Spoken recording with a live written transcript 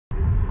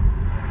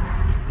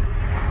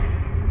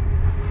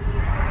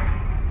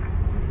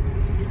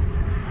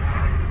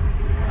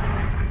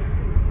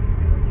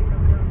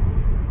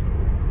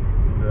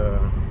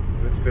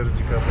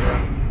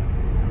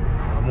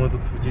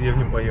в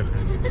деревню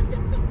поехали.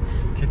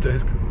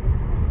 Китайскую.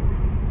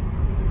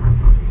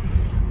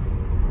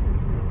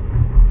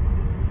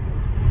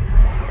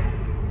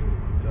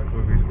 Так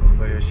выглядит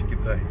настоящий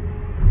Китай.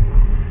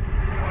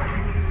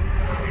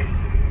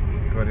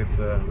 Как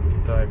говорится,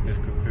 Китай без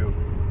купюр.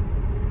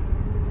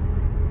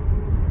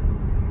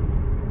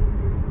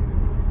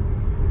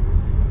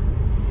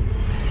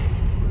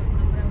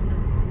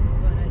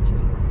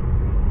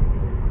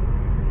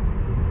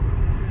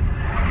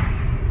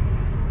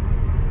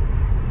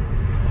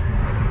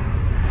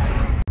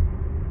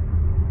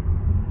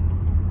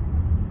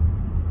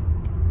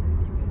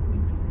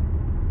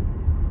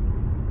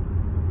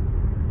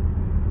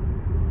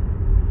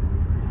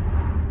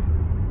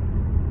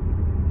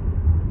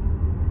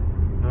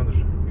 Надо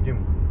же, где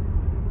мы?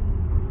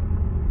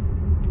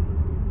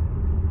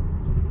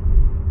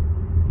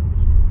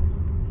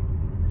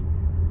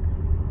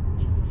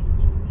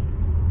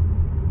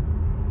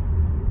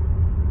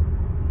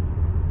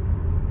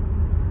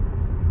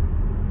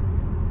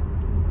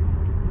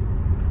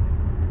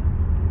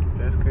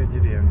 Китайская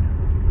деревня.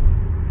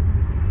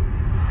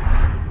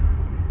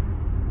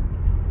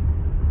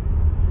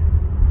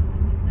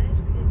 Не знаешь,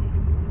 где здесь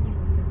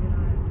клубнику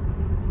собирают?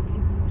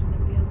 Либо, может, на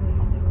 1 или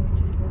 2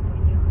 число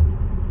поехать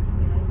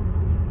пособирать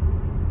клубнику.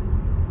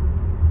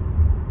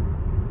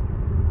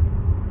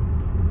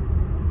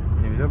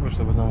 Нельзя бы,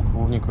 чтобы нам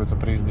клубнику это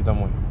привезли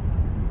домой.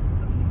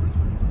 А ты не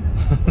хочешь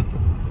пособирать?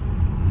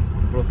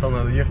 Просто там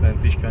надо ехать,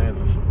 наверное, 1000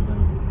 километров, чтобы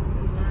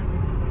Не знаю,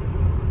 если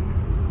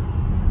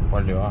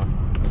поля.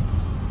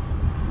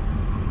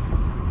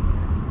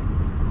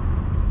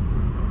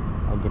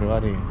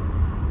 Аграрии.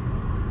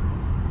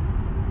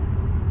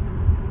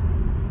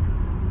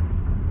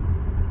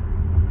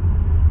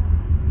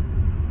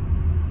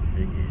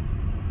 Офигеть.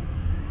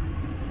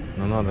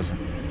 Ну надо же.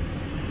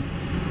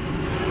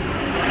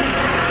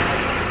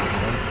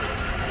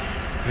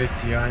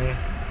 Крестьяне.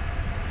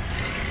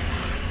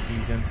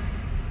 Peasants.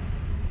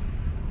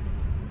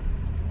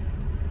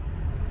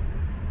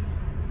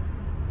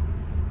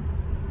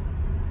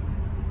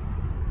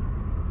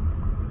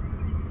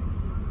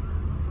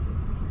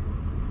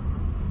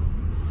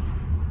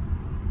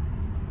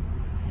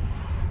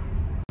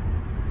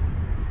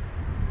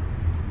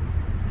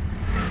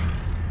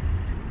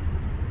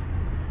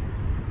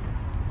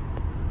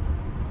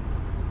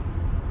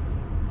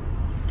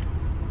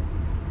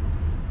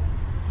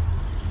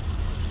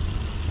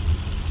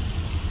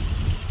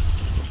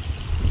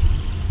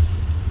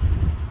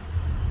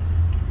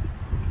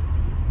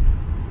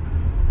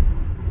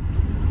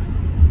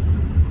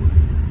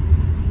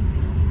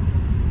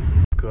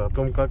 О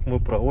том, как мы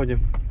проводим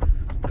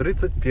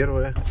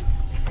 31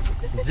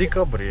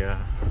 декабря.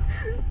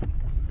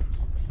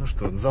 Ну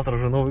что, завтра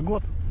уже Новый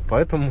год,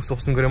 поэтому,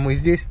 собственно говоря, мы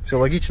здесь. Все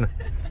логично.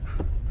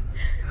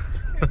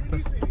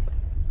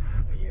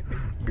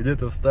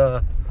 Где-то в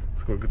 100,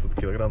 сколько тут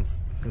килограмм,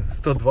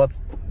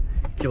 120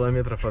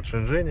 километров от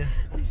Шэньчжэня.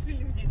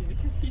 решили в деревню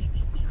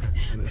съездить.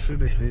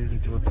 Решили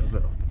съездить вот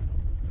сюда.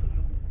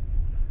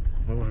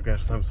 Мы уже,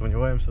 конечно, сами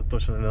сомневаемся,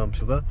 точно ли нам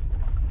сюда.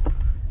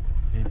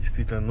 И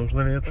действительно,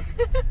 нужно ли это?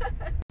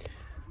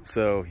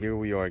 So here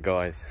we are,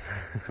 guys.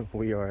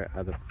 We are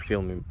at the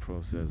filming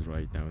process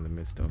right now in the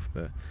midst of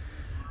the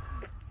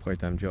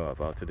part-time job.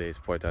 Well, today's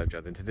part-time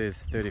job, and today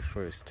is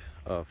 31st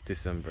of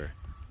December,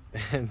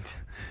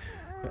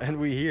 and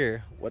we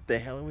here. What the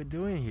hell are we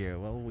doing here?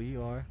 Well, we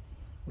are.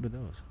 What are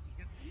those?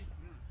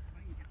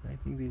 I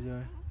think these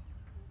are.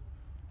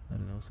 I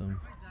don't know, some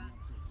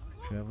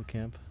travel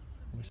camp.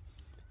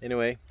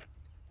 Anyway.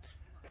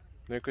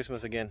 Merry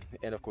Christmas again,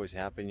 and of course,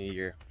 Happy New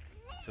Year.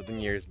 So the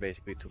New Year is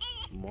basically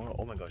tomorrow.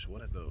 Oh my gosh,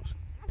 what are those?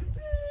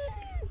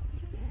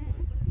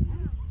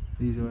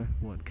 These are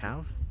what,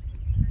 cows?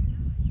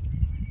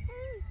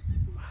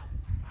 Wow,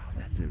 wow,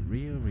 that's a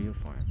real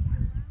farm.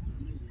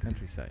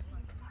 Countryside.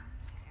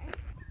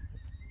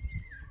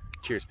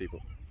 Cheers,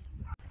 people.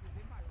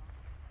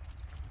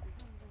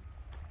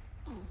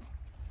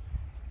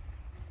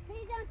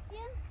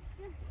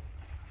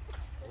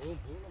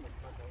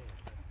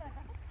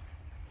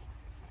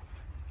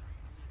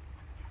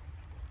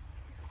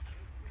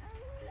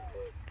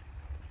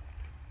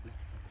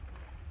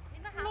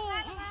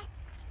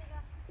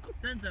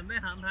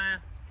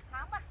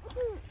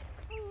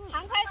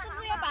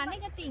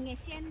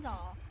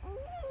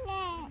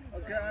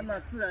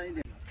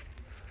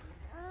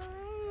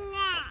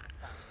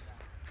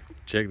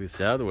 Check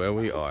this out where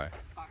we are.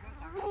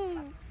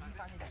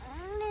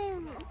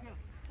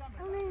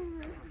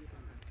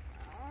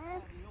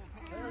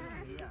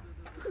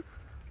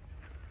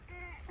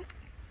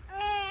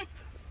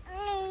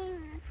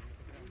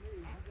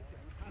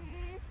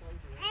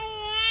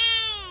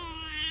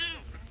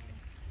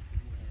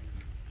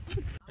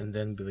 And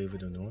then, believe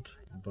it or not,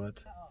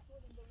 but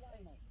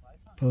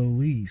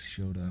police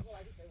showed up.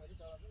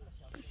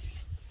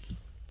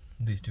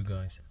 These two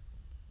guys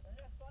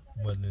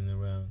waddling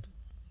around.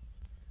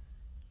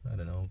 I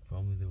don't know,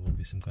 probably there will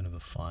be some kind of a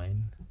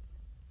fine.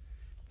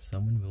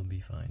 Someone will be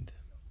fined.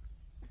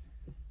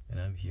 And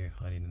I'm here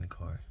hiding in the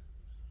car.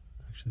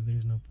 Actually,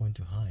 there's no point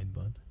to hide,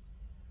 but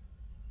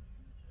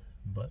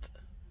But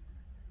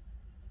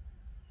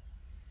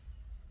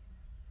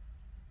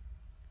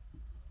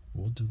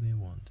what do they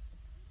want?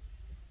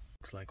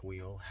 Looks like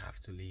we all have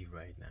to leave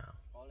right now.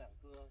 We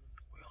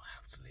all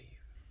have to leave.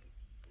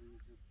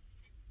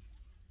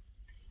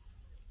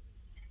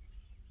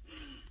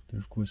 They're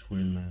of course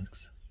wearing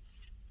masks.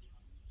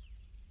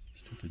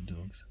 Stupid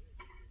dogs.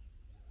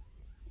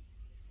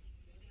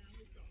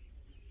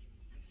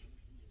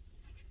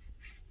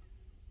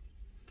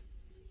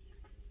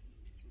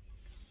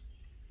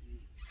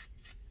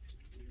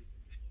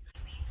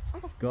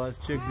 Guys,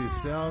 check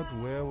this out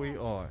where we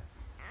are.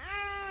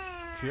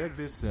 Check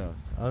this out.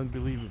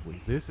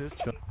 Unbelievably. This is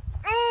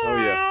oh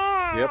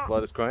yeah. Yep,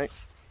 blood is crying.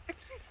 Of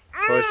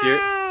course here.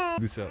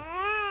 This out.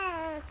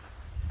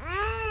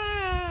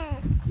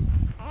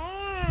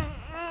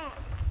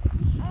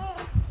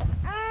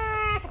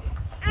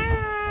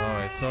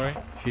 Alright, sorry.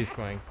 She's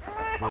crying.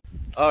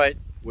 Alright,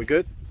 we're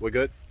good. We're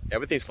good.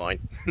 Everything's fine.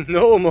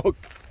 No more.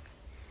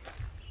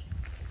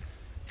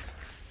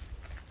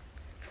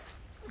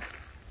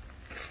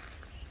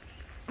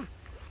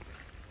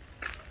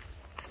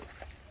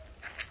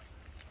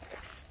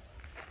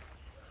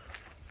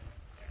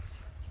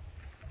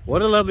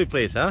 What a lovely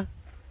place, huh?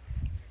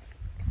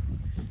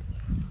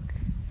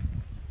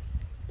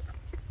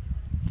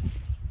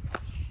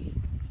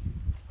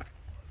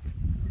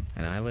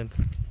 An island.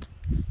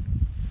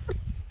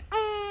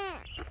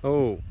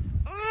 Oh.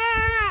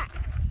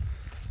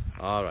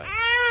 All right.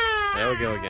 There we go again.